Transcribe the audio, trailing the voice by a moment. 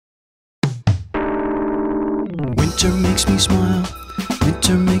Winter makes me smile.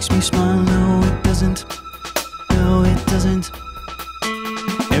 Winter makes me smile. No, it doesn't. No, it doesn't.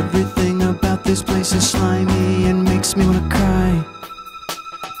 Everything about this place is slimy and makes me wanna cry.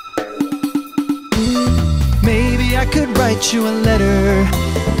 Maybe I could write you a letter.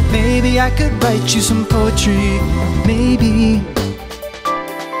 Maybe I could write you some poetry. Maybe.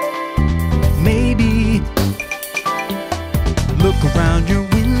 Maybe. Look around your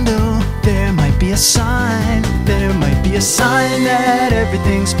window. There might be a sign. There might be a sign that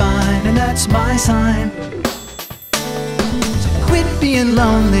everything's fine, and that's my sign. So quit being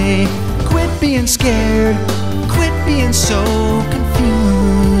lonely. Quit being scared. Quit being so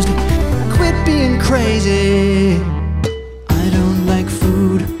confused. Quit being crazy. I don't like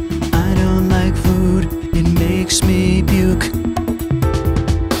food. I don't like food. It makes me puke.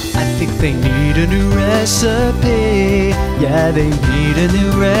 I think they need a new recipe. Yeah, they need a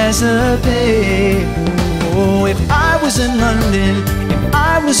new recipe. Oh, if I was in London, if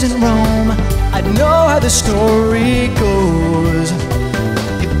I was in Rome, I'd know how the story goes.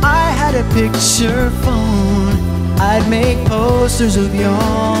 If I had a picture phone, I'd make posters of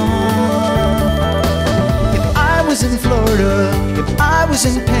y'all. If I was in Florida, if I was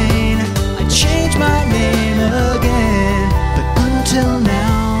in pain, I'd change my name again. But until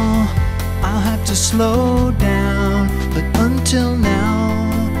now, I'll have to slow down. But until now,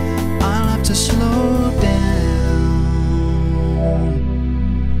 I'll have to slow down.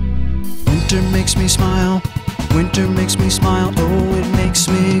 Winter makes me smile. Winter makes me smile. Oh, it makes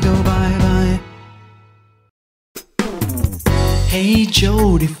me go bye-bye. Hey,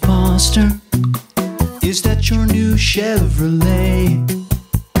 Jodie Foster, is that your new Chevrolet?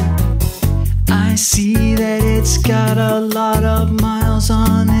 I see that it's got a lot of miles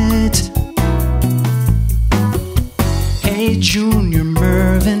on it. Hey, Junior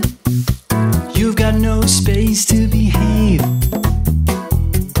Mervyn, you've got no space to behave.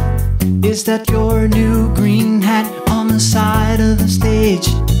 Is that your new green hat on the side of the stage?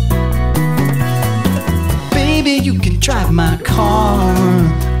 Baby, you can drive my car.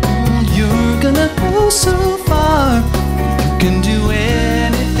 You're gonna go so far. You can do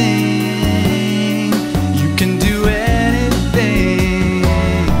anything. You can do anything.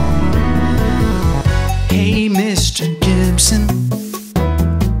 Hey, Mr. Gibson,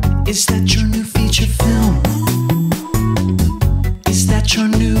 is that your new feature film? Is that your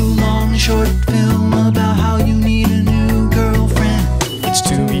new long short film about how you need a new girlfriend? It's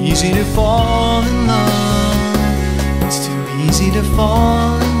too easy to fall in love. It's too easy to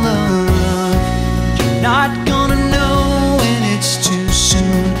fall in love. You're not gonna know when it's too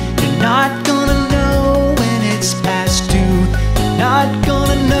soon. You're not gonna know when it's past due. You're not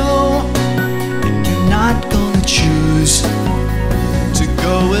gonna know, and you're not gonna choose to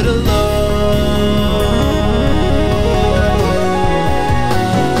go it alone.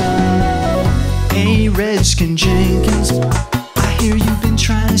 Hey, Redskin Jenkins, I hear you've been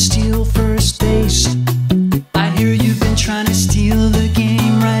trying to steal first base. I hear you've been trying to steal the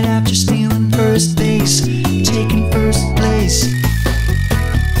game right after stealing first base, taking first place.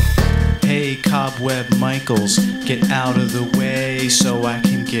 Hey, Cobweb Michaels, get out of the way so I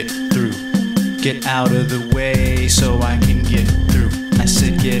can get through. Get out of the way so I can get through. I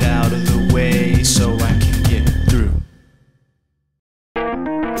said get out of the way so I can get through.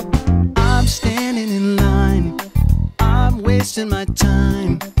 I'm standing in line. I'm wasting my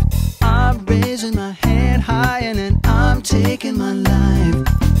time. I'm raising my hand high and then I'm taking my life.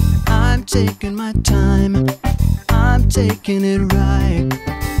 I'm taking my time. I'm taking it right.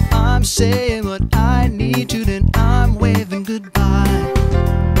 I'm saying what I need to, then I'm waving goodbye.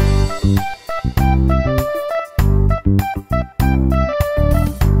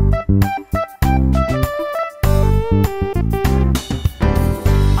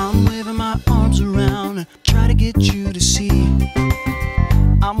 I'm waving my arms around, try to get you to see.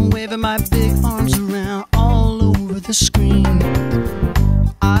 I'm waving my big arms around all over the screen.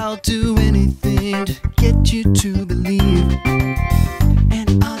 I'll do anything to get you to believe,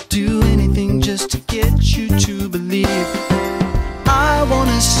 and I'll do anything just to get you to believe. I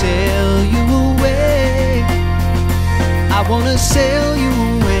wanna sail you away. I wanna sail you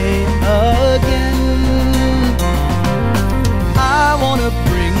away again. I wanna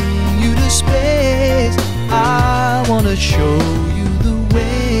bring you to space. I wanna show you the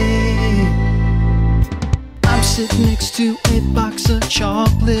way. I'm sitting next to a box of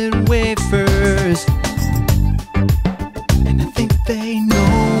chocolate wafers, and I think they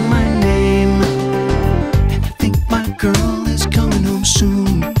know my name, and I think my girl is coming home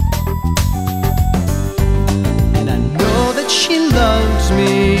soon, and I know that she loves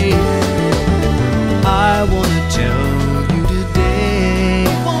me. I wanna tell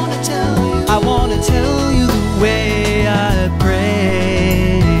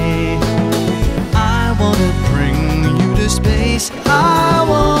I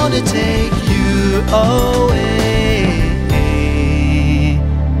want to take you away.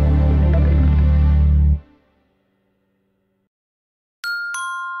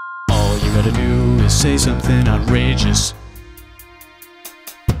 All you gotta do is say something outrageous.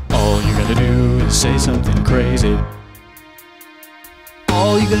 All you gotta do is say something crazy.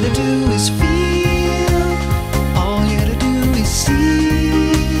 All you gotta do is feel. All you gotta do is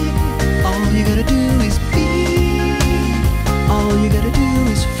see. All you gotta do is be. All you gotta do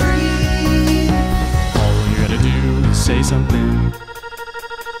is free. All you gotta do is say something.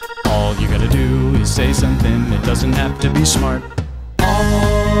 All you gotta do is say something. It doesn't have to be smart.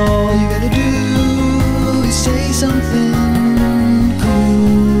 All you gotta do is say something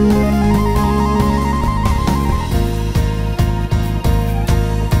cool.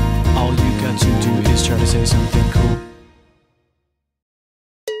 All you got to do is try to say something cool.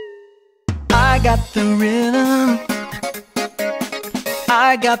 I got the rhythm,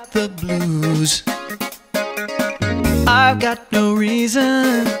 I got the blues. I've got no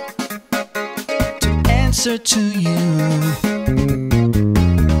reason to answer to you.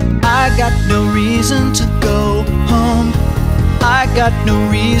 I got no reason to go home. I got no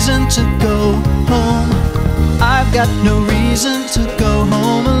reason to go home. I've got no reason to go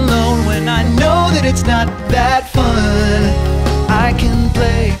home alone when I know that it's not that fun. I can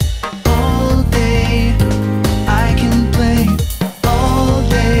play all day. I can play all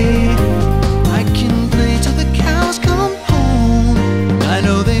day. I can play till the cows come home. I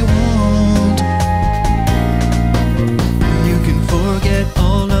know they won't. You can forget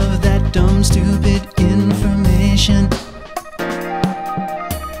all of that dumb, stupid information,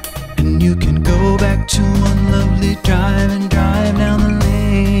 and you can go back to one lovely drive and drive down the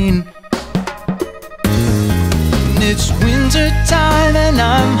lane. And it's winter time and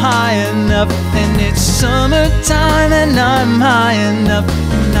I'm high enough, and it's summertime and I'm high enough.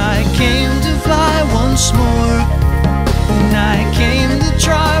 And I came to fly once more, and I came to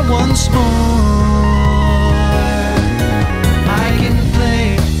try once more. I can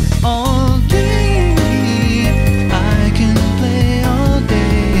play all day. I can play all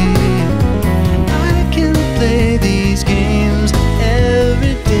day. I can play these games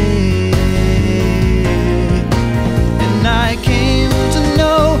every day. And I came to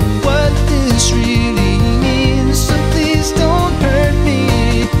know what this really means. So please don't hurt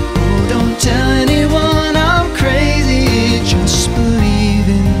me. Oh, don't tell anyone I'm crazy. Just believe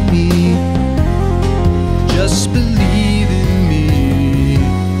in me. Just believe in me.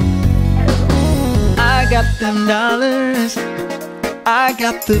 I got them dollars, I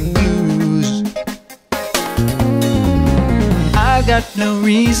got the blues. I got no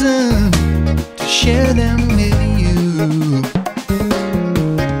reason to share them with you.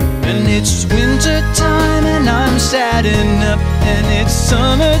 And it's winter time and I'm sad enough, and it's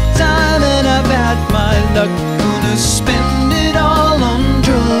summertime and I've had my luck. Gonna spend it all on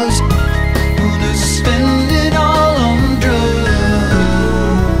drugs. Gonna spend it all on drugs.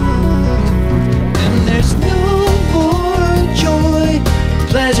 And there's no more joy,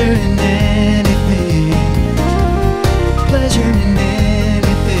 pleasure in anything. Pleasure in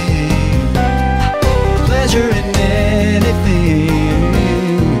anything. Pleasure in anything.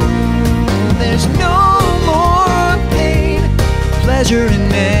 There's no more pain, pleasure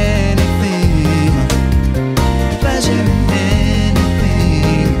in anything. Pleasure in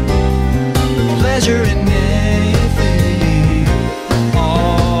anything. Pleasure in anything.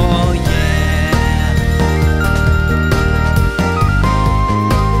 Oh yeah.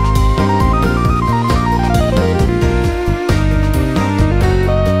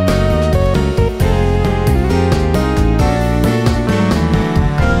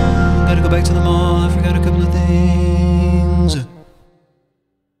 Gotta go back to the mall, I forgot a couple of things.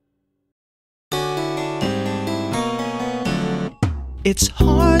 It's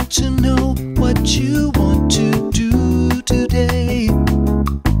hard to know what you want to do today,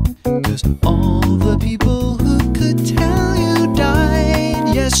 'cause all the people